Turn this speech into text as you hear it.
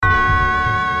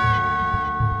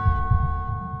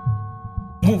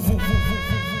You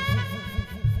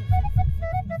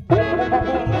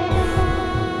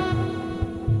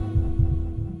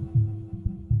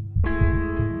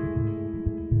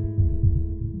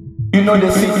know the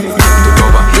secret.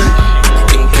 Andulova,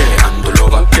 Inke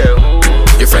Andulova,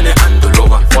 your friend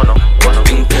Andulova,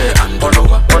 Inke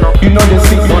Andulova, You know the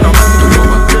secret.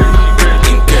 Andulova,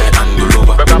 Inke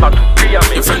Andulova, your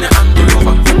friend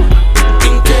Andulova,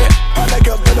 Inke. All the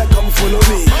girls better come follow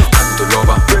me.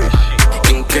 Andulova,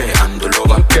 Inke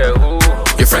Andulova,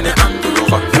 your friend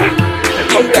Andulova,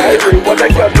 Inke All the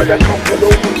girls better come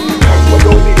follow me. Come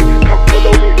follow me, come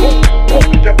follow me.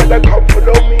 You better come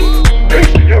follow me.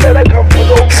 You better come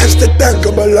follow me. Has the tank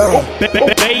come along.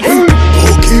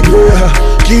 Oh, keep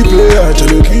player, tell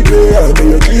you keep player, may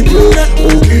you keep player.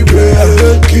 Oh,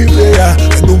 keep player.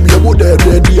 I know me about that,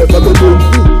 ready, I'm a boom.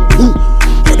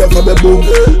 For me boom,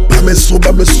 me so,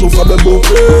 for me boom.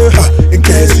 In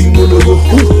case you know go,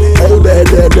 oh, there,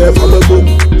 for me boom.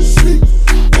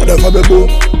 For me boom.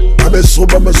 I'm so,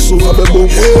 for me boom.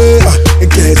 In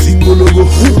case you know go,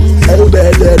 oh,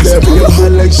 there, for your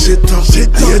hand like shit.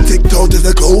 Your TikTok is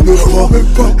like over.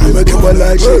 I'm a come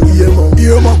like shit,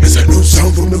 yeah, man. It's a new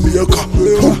sound from the Miyaka.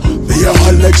 They are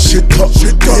hand like shit. Your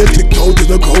TikTok is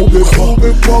like over.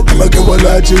 I'm a come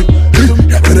like shit.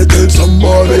 You better tell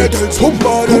somebody.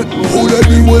 Who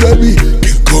let me?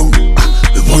 King Kong.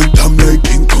 The one time like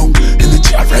King Kong.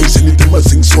 Energy I rise anytime I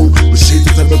sing song. We shit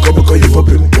is never come because you for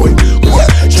pinpoint. What?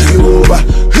 Tell you over.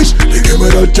 They give me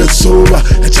that just over.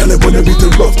 I tell them wanna be the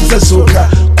rough. This is so car.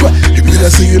 If you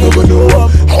say you never know.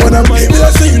 I wanna make me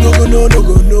say you never know.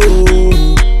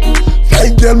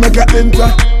 Flying girl make her enter.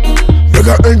 Make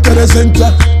her enter the center.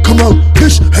 Come on,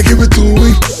 I give it to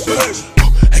me.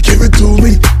 I give it to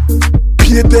me.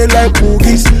 They like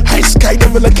boogies. High sky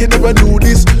never like you never do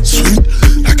this. Sweet,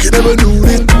 like you never do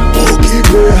this. Oh, keep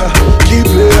player.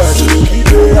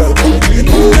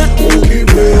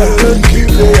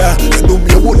 I know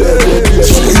me about that.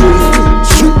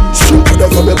 Shoot,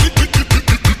 whatever.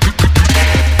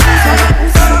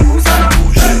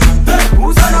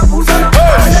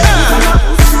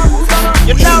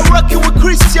 You're now rocking with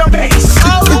Christian Bass.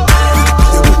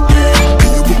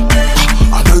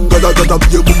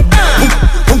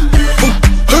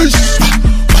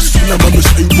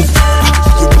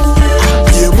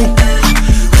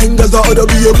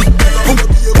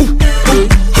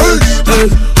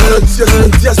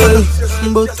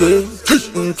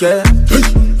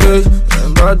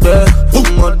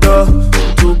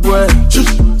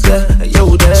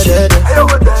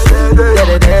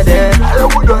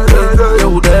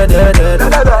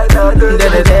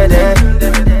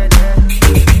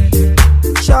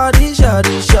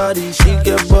 Shawty, she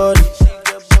get body.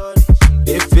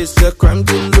 If it's a crime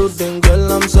to lose, then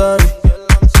girl, I'm sorry.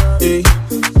 Hey.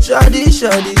 Shawty,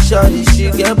 she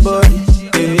get body.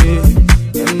 Hey.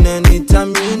 And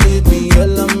anytime you need me,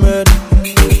 girl, I'm ready.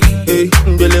 Hey,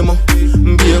 Mbelemo,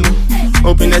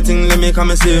 open that thing, let me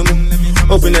come and say mo.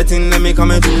 Open that thing, let me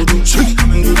come and do.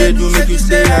 Do they do make you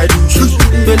say I do?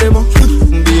 Mbelemo,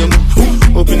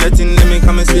 open that thing, let me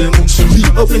come and say mo.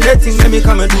 Open that thing, let me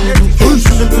come and do.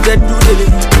 Do that, do that.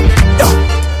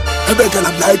 I bet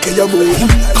I'm like a move.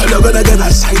 Call over again, I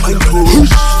sign my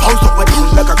clothes. House up my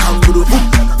tongue like a kangaroo.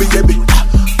 Baby,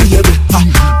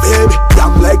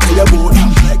 I'm like a move.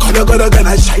 Call over again,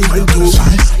 I sign my clothes.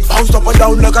 Bounce up and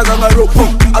down like a kangaroo.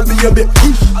 I'll be a bit,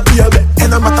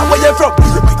 and no matter where you're from.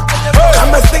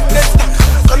 Come and sing this.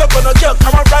 Call up on a girl,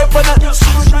 come and ride on it.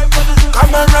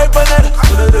 Come and ride on it.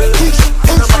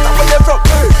 And no matter where you're from.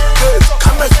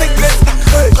 Come and sing this.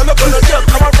 Call up on a girl,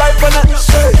 come and ride on it.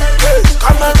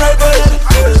 Come and ride on it.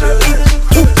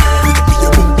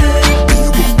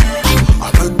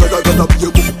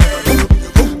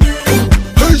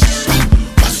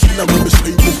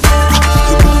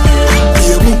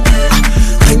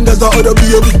 The other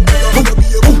baby.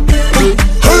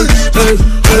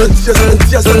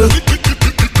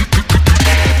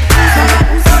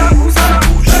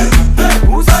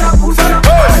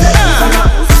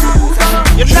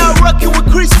 You're now rocking with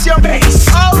Christian Bass.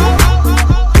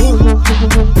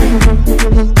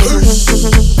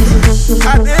 I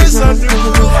did something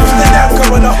cool.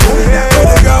 Coming up,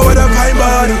 the girl with a fine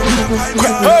body.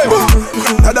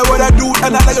 That's what I do,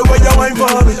 and I like the way you wine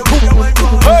for me.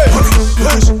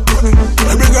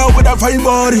 Every girl with a fine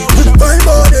body.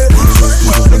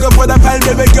 Looking for the fine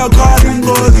baby girl called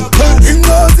Ingozi.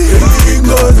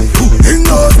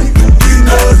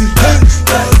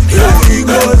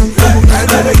 And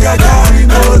baby girl called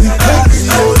Ingozi.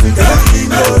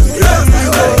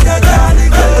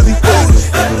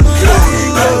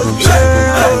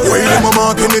 Wait, I'm a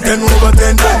mark in the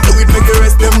 10/10. Do it make the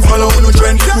rest them follow on the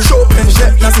trend.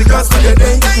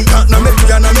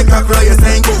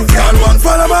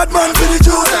 man for the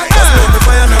truth. Just put me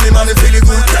fire now, me man feel it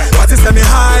good. What is me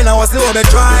high, now I see what me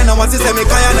try. Now what is me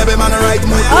kaya, every man right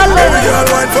mood. Every girl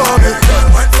wine for me,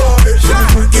 wine for me.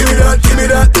 Give me that, give me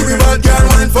that, give me that girl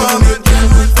wine for me.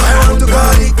 I want to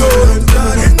call it gold.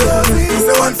 It's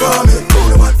the one for me.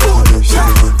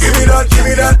 Give me that, give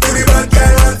me that, give me that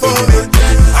girl wine for me.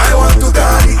 I want to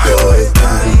call it gold.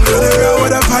 You're the girl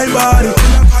with a fine body.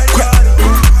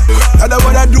 That's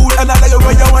what I do, and I like it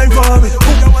when you wine for me.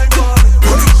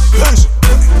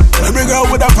 Every girl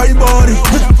with a fine body.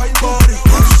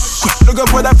 Looking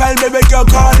for the fine baby girl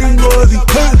calling Goldie.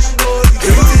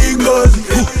 Everything Goldie.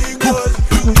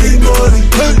 Everything Goldie.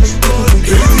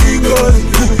 Everything Goldie.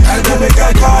 And baby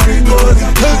girl calling Goldie.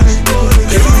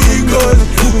 Everything Goldie.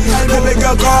 And baby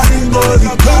girl calling Goldie.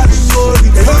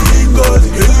 Everything Goldie.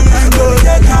 Everything Goldie.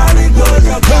 Calling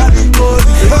Goldie. Calling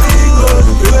Goldie. Everything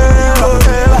Goldie.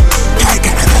 I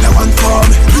got another one for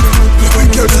me. When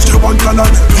girls just want to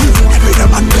learn, every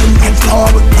man them and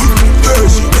for me.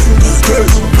 Girls,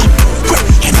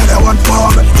 another one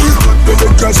for me. Baby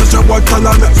girls just want to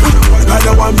learn,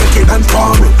 another one making and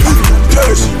for me.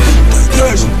 Girls,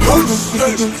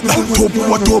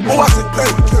 Topo, what's it?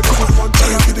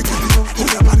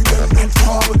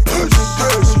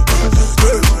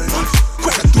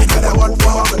 Another one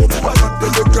for me.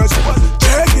 Baby girls,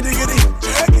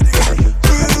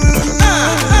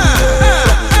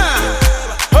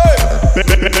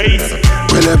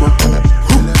 Gwelema,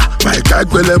 my guy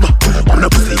Gwelema. I'm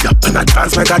not pussy up in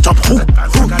advance like I jump.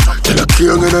 Tell a king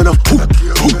and enough.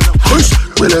 Hush,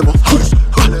 Gwelema.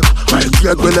 My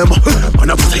guy Gwelema. I'm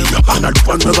not pussy up in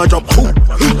advance like I jump.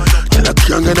 Tell a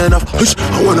king and enough. Hush,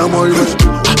 I wanna more.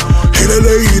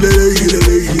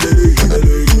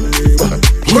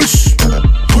 Hush,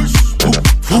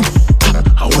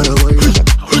 I wanna more.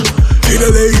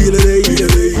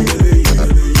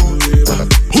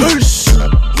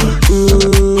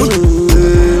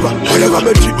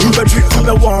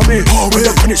 When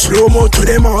you gonna slow-mo to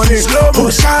the morning,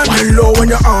 push on and low when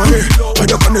you're on it. When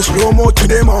you gonna slow-mo to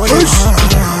the morning,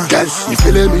 girls, you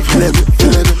feeling me, feeling me,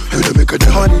 feeling me. You don't make it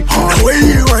honey. The way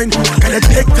you whine, gotta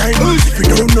take time. If you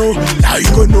don't know, now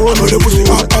you gon' know. Know the pussy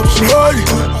up slowly.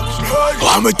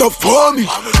 I'm it up for me,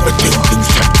 but things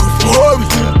get good for me.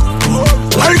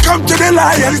 Welcome to the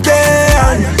Lion's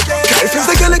Den. Girls, it's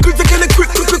like a quick, ain't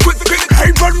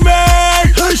for me.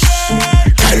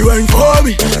 You ain't for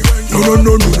me. No.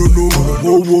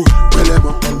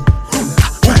 Gwelema,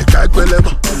 my guy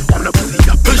Gwelema. I'm not pussy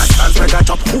up in that dance like I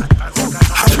chop.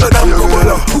 After that,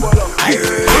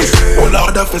 oh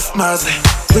Lord of His mercy.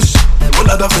 Oh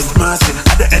Lord of His mercy.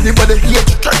 Are there anybody here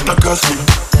to try to curse me?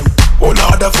 Oh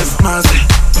Lord of His mercy.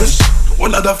 Oh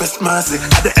Lord of His mercy.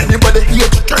 Are there anybody here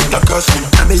to try to curse me?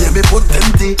 I may hear me put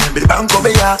empty. Me bank over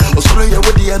here. Oh sorry you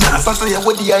with the na assassin you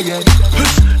with the yeah.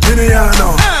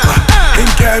 Miniano.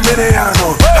 Inke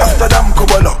Miniano, Amsterdam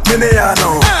Cobolo,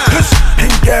 Miniano,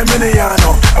 Inke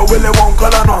Miniano, I will won't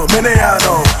call on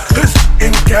Miniano,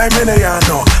 Inke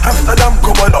Miniano, Amsterdam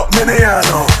Cobolo,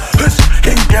 Miniano,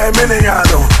 Inke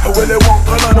Miniano, I will won't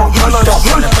call on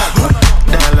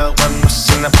Dialogue one was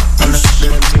in the on the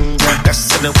thing like I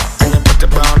said it, and you put the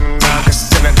bomb now, I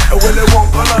said it. I will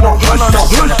won't call on Dialogue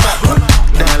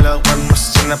one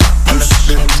was in the on the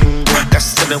thing like I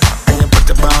said it, and you put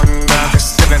the bomb now, I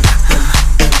said it.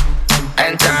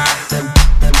 Enter,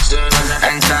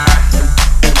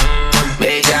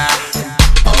 Major,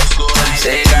 old school,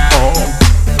 Sega.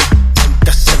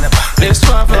 This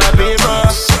one for the people,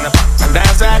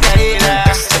 that's like a healer.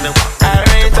 I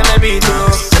raise on the beat too.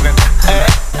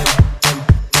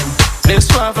 This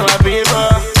one for the people,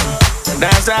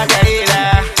 that's like a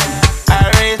healer.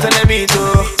 I raise on the beat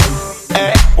too.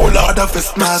 Oh Lord of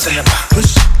His mercy, oh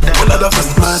Lord of His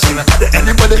mercy. Are there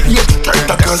anybody here to try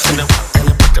to curse me?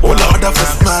 Oh Lord of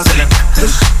His mercy,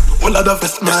 oh Lord of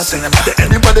His mercy. Are there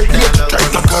anybody here to try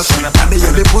to curse me? I may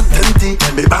hear me put empty,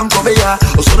 me bank over here.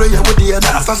 Oh sorry you with the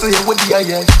na assassin you with the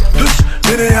yeah.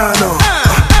 Miniano,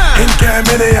 Inke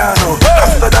Miniano,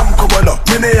 Amsterdam Cobolo,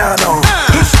 Miniano,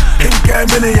 Inke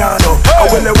Miniano, I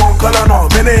will won't call on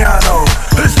Miniano,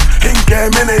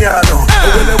 Inke Miniano, I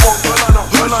will won't call on.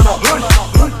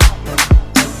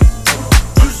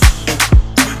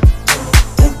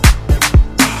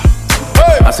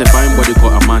 I say fine body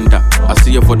called Amanda. I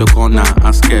see her for the corner,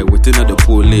 I'm scared. Within her the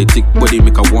pool, thick body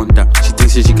make her wonder. She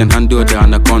thinks she can handle the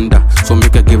anaconda, so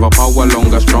make her give her power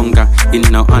longer, stronger. In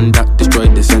now under, destroy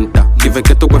the center. Give her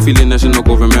get away feeling that she no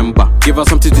go remember. Give her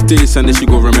something to taste and then she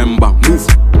go remember. Move,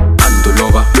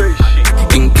 Andolova,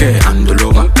 Inke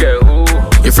Andolova.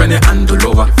 Your friend is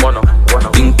Andolova,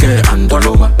 Inke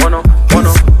Andolova,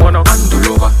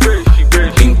 Andolova,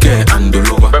 Inke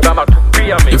Andolova.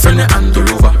 Your friend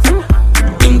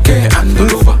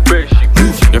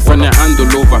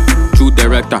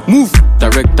selector, move.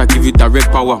 Director, give you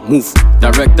direct power, move.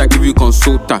 Director, give you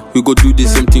consulta. We go do the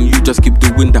same thing, you just keep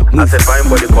doing that, move. I say fine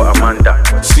body for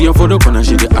Amanda. See her for the corner,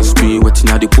 she dey ask me what's in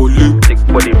the police. Thick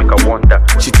body make her wonder.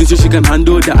 She thinks she can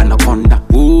handle the anaconda.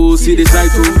 Oh, see the side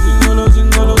too.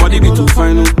 Body be too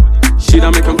fine, oh. She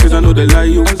da make 'em crazy, I know they lie,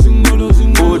 yo.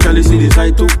 Oh, Charlie, see the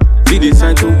side too. See the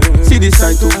side too. See the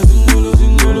side too.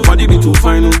 Body be too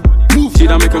fine, oh. Move. She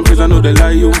da make 'em crazy, I know they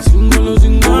lie, yo.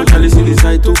 Oh, Charlie, see the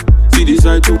side too. See the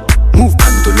side too. Move.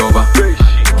 And the lover.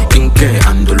 Inke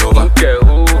and the lover.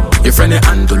 Your friend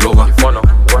and the lover.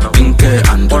 Inke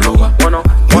and the lover. And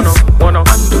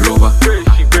the lover.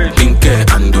 Inke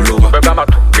and the lover.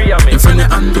 Your friend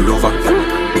and the lover.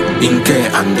 Inke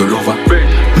and the lover.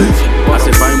 I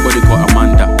say fine body for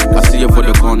Amanda. I see her for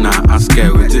the corner, ask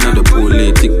her waiting at the pool.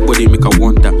 Thick body make her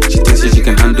wonder. She thinks she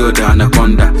can handle the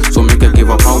anaconda. So make her give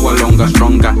her power longer,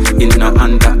 stronger. In her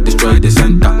under, destroy the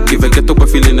center. Give her get up a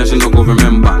feeling that she no go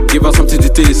remember. Give her something to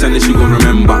taste and then she go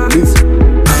remember. Move.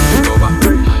 And the lover.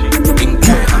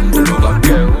 Inke and the lover.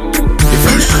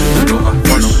 Different and the lover.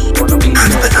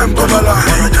 Inke and the lover.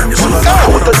 I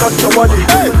want to touch your body.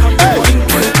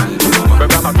 Inke and the lover.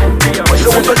 I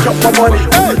want to chop my money.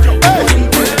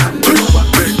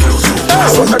 I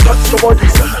want to touch your body.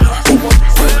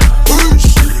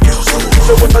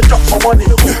 I want to chop my money.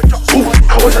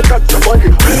 I want to touch your body.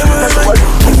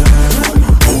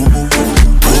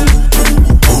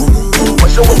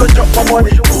 I want to chop my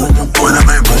money.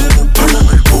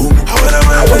 I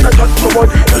want to touch your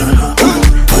body.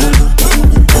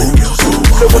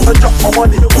 I want to chop my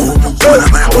money.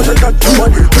 I want to touch your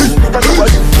body.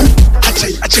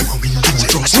 I check my window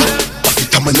trust. Every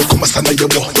time I look on my son, I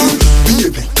get more.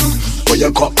 Baby, boy,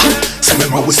 you got. Say me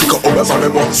my whiskey got over my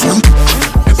bones.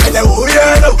 If I know who you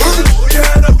know,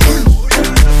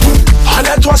 all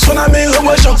that was when I made a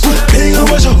wish up, made a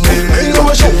wish up, made a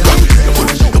wish up.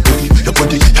 Your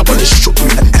body shook me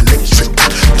like electric.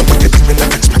 The way you do me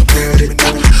like expected.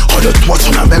 All that was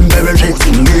when I made me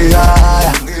rating me.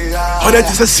 All that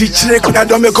is a secret, could I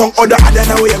don't make on other than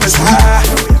I will miss her.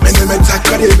 Many men take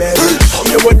on it, man. From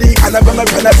your body, and I'm a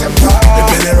pen at them. The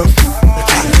banner of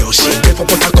girl, she gave up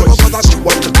what I call her. She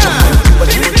want to jump, but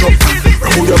you will drop.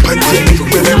 Remove your panty and you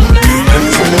will never.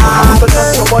 I want to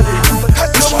touch your body.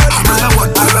 This one, I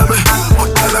want to love me.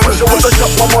 I want to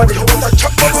chop my money. I want to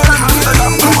chop my money.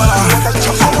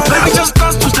 Let me just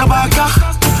dance to Tabaka.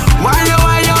 Why you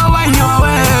well?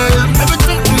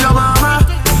 Everything to your mama.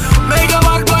 Make a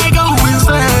bad boy go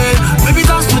insane. Baby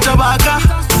dance to Tabaka.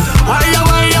 Why you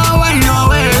well?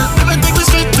 Everything we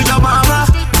sweet to your mama.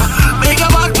 Make a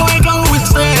bad boy go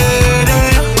insane.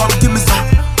 Come give me some.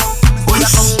 Oh yeah,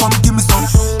 come give me some.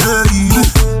 Hey,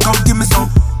 come give me some.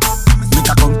 Make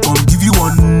a come give you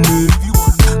one.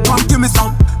 Come give me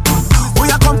some. Oh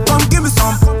yeah, come give me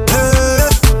some. Hey,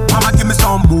 mama give me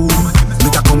some.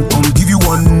 Make a come give you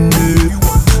one.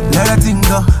 Let that thing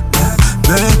go,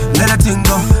 let that thing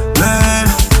go,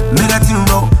 make that thing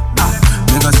roll.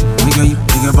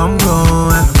 Make a bum go,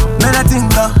 make that thing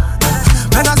go.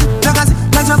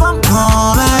 Make your bum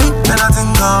go, make that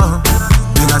thing go.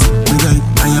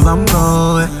 Make your bum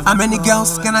go. How many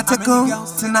girls can I take home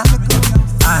tonight?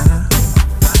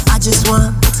 I just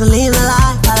want to live a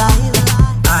life.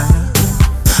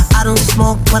 I don't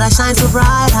smoke, but I shine so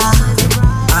bright.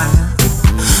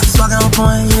 Smoking on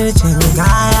point, you the chick with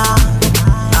guy.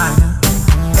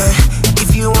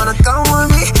 If you wanna come with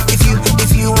me, if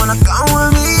you wanna come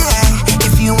with me,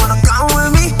 if you wanna come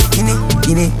with me,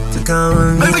 you need to come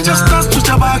with me. Baby, just dance to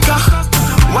Tabaka.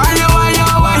 Why you well?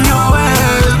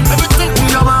 Everything to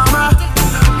your mama.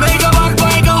 Make a bad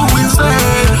boy go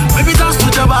insane. Baby, dance to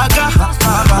Tabaka.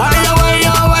 Why you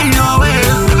well?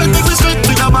 Everything we sweet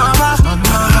to your mama.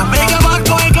 Make a bad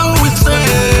boy go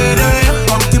insane.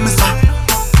 Come give me some.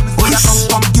 Oh yeah,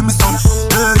 come give me some.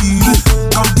 Hey,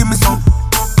 come give me some.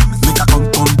 Make a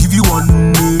come give you one.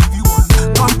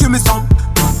 Come give me some.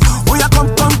 Oh yeah, come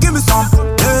give me some.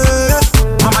 Hey,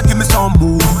 mama give me some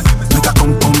more. Make a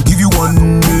come give you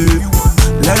one.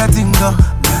 Let that thing go,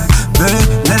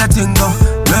 let that thing go,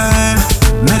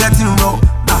 make that thing roll.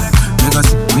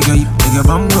 Make your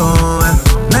bum go,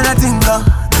 make that thing go.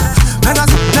 Make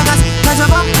your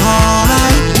bum go,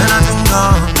 let that thing go.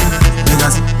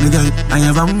 Make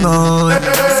your bum go.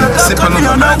 Sipping on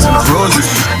the nights and the roses.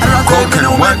 Cocaine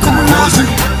and white coming rosy.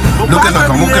 Looking like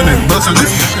I'm walking in buses.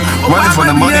 Running for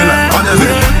the money like honey.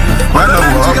 Right now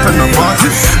we're up in the party.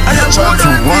 Try to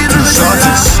walk through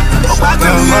sauces.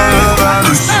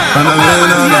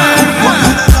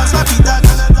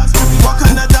 Walk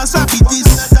kind of dance I be this?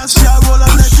 She a roll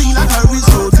on the thing like a wrist.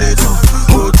 Rotate.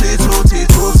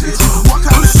 What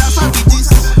kind of dance I be this?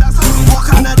 What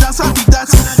kind of dance I be that?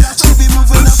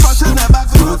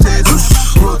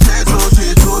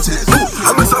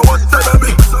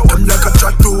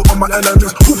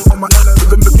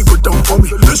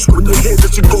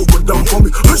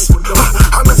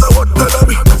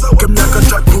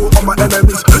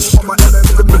 enemies. For my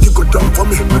enemies, they make you go down for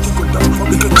me. Make you go down for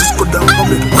me. Make you just go down for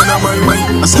me. When I'm my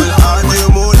mind. I said, I do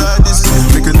more like this.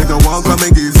 Make a nigga want come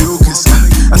and give you a kiss.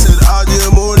 I said, I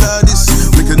do more like this.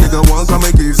 Make a nigga want come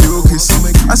and give you a kiss.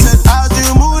 I said, I do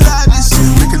more like this.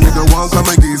 Make a nigga want come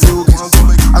and give you a kiss.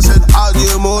 I said, I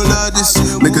do more like this.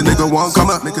 Make a nigga want come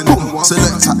and make a nigga want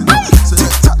select. Tick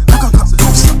tock, like a clock,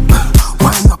 don't stop.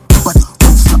 Wind up your body,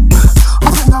 don't flop.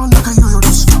 Up and down like a yo-yo,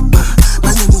 don't stop.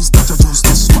 Bend your knees, touch your toes,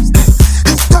 don't stop.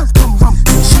 Hit that, come round,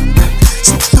 bitch.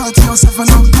 6:30 or 7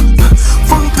 o'clock.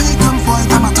 Full pagan boy,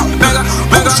 I'm a top.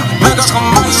 Mega come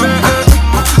my way.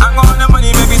 I'm on the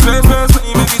money, make it straight.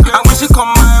 I wish it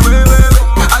come my way.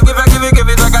 I give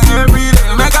it like an every day.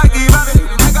 Make I give her,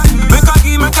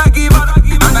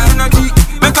 and the energy.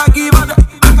 Make I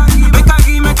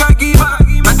give her,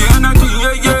 and the energy,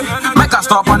 yeah. Make her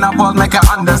stop on the ball, make her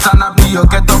understand. I be your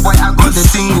ghetto boy, I got the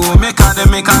single. Make her the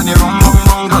rum.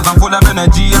 Cause I'm full of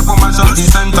energy, I put my shot the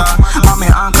center. Mommy,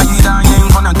 anchor you down, you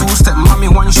ain't gonna 2-step. Mommy,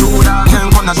 1 shoulder, you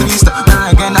ain't gonna 3-step. Then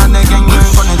again, you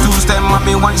ain't gonna 2-step.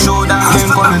 Mommy, 1 shoulder, you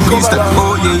ain't gonna 3-step.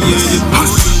 Oh yeah.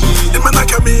 The man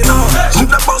like me now. She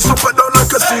the bounce up and down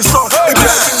like a seesaw. If you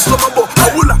sing some abo,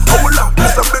 awula.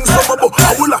 Mr. Bing some abo,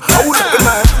 awula. If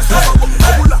I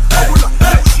awula.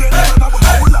 She ain't never abo,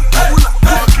 awula.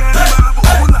 She ain't never abo,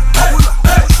 awula.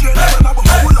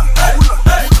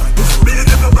 Me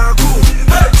and the bago.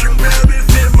 Ching baby,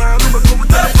 feel man. I'm gonna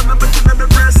tell you when I'm making them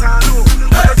press. I know.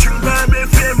 Ching baby,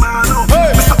 feel man.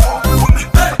 Mr. O for me.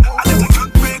 I need to cut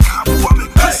break up for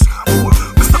me. Mr. O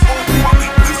for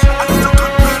me. I need to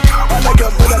cut break up.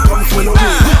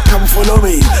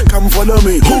 Come follow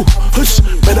me. Who? Hush,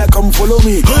 better come follow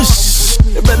me. Hush,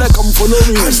 you better come follow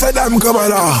me. Amsterdam, come on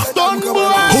now.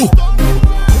 Who?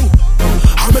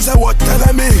 I'm say what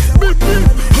telling me?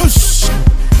 Hush,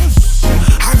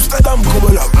 Amsterdam, come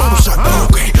on now. Shut up,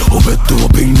 okay. Obeto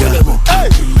pinga.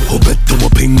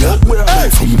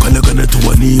 From Kanagana to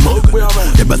Anima.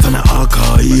 You better not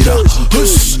Al-Qaeda.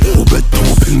 Hush, Obeto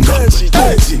pinga.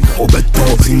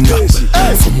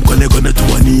 From Kanagana to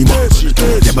Anima.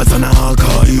 You better not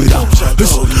Al-Qaeda.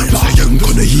 Hush, I ain't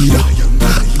gonna hear that.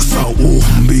 So,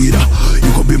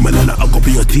 you could be my lana, I could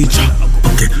be a teacher.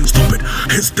 Okay, stop it.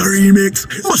 It's the remix.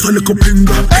 Must a little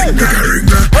pinga.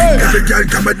 Ringer. Every girl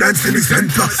come and dance in the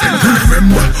center.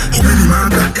 Remember, how many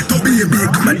maga? It's a baby,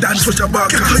 come and dance with your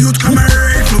back. Get a youth, come and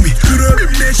ride for me.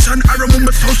 Big nation, I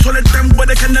remember so solid them,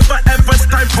 but they can never ever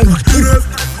style for me.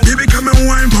 Baby, come and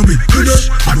wine for me.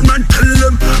 Bad man, tell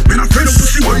them. Man, I'm afraid of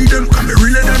pussy one them. Come and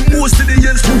relay them most of the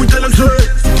years, so we tell them so.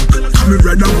 Come and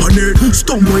ride up on it.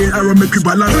 Stone boy, I will make you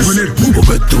balance on it.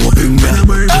 Obeto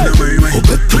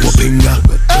pinga.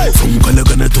 From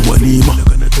Kanagana to Anima.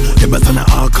 You better not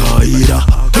Al-Qaeda.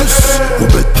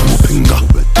 Obeto pinga.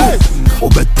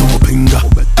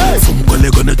 From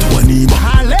Kanagana to Anima.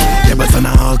 You better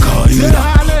not Al-Qaeda.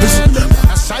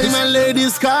 Simon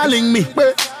ladies calling me.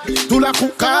 Tula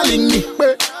cook calling me.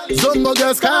 Zongo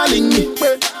girls calling me.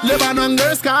 Lebanon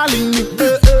girls calling me.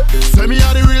 Say me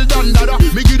are the real dada.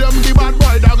 Me give them the bad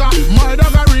boy dagger. My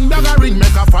dagger ring,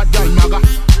 make a fat girl maga.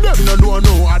 Them no know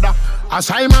no other. A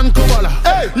Simon Kubala,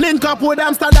 link up with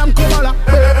Amsterdam Kubala.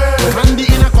 Candy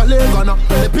in a colleague,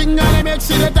 the pinga they make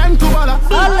shit the time Kubala.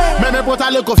 Me put a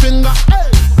little finger,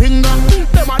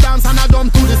 them a dance and a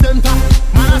jump to the center.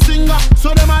 Man a singer,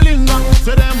 so them a linger,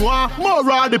 so them want more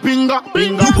raw the pinga.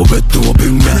 Obeto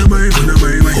pinga,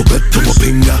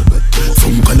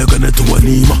 from Kanagana to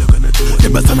Anima. You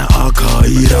better not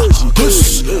Al-Qaeda.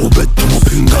 Obeto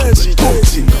pinga,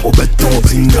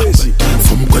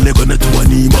 from Kanagana to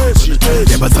Anima.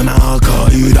 You better not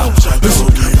Al-Qaeda.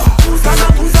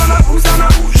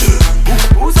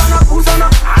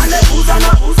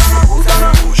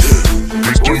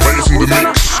 Mr. Bass in the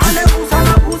mix.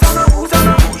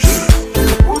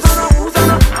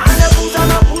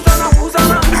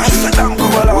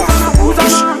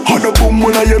 On the boom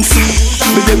when I am sick.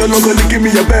 Me no longer give me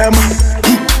a bam.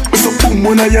 It's a boom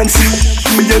when I am sick.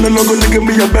 Me no longer give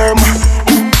me a bam.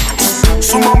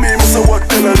 So mommy, me say what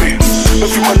telling me?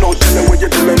 If you know telling what you're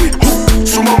telling me.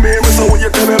 So mommy, me say what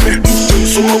you're telling me.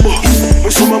 So mabo,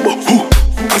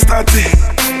 I started.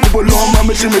 Kuboloma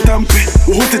me chimi tampi.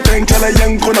 Uhuti tenkala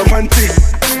yang kona fanti.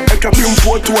 Eka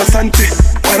pimpo to a santi.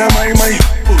 Para my.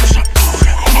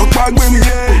 Okbag me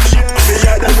yeah. Me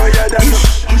yada no.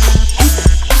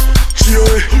 Gio,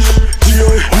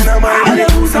 para my. Ale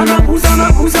usana.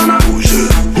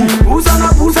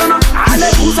 Ale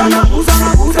usana.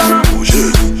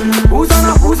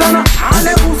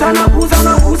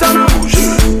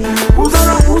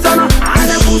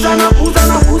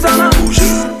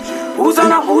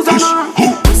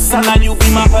 Sana, you be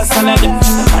my personal.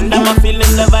 And I'm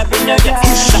feeling the vibe. when you get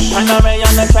that Panamera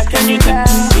on the track and you tell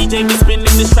DJ be spinning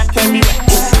this track everywhere.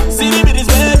 See the beat is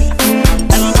wavy,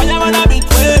 everybody wanna beat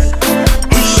wavy.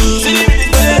 See the beat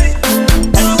is wavy,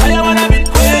 everybody wanna beat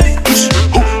wavy.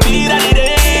 Beat of the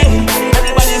day,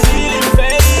 everybody feeling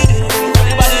faded,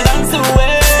 everybody dance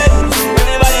away,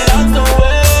 everybody dance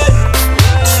away.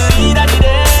 Beat of the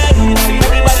day,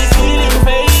 everybody feeling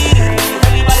faded,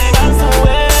 everybody dance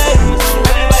away,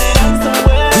 everybody dance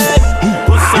away.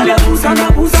 Allez, Bouzana,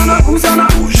 Bouzana, Bouzana,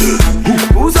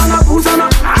 Bouzana, Bouzana,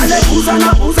 allez, Bouzana,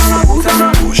 Bouzana, Bouzana,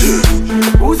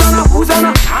 Bouzana,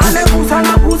 Bouzana, allez,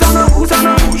 Bouzana, Bouzana,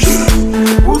 Bouzana,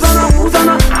 Bouzana,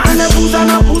 Bouzana, allez,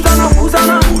 Bouzana, Bouzana,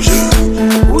 Bouzana,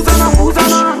 Bouzana,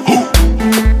 Bouzana,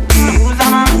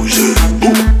 Bouzana, Bouzana,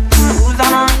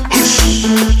 Bouzana, Bouzana.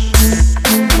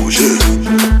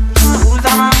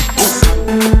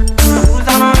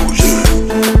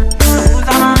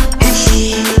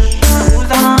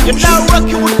 You're now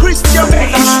rocking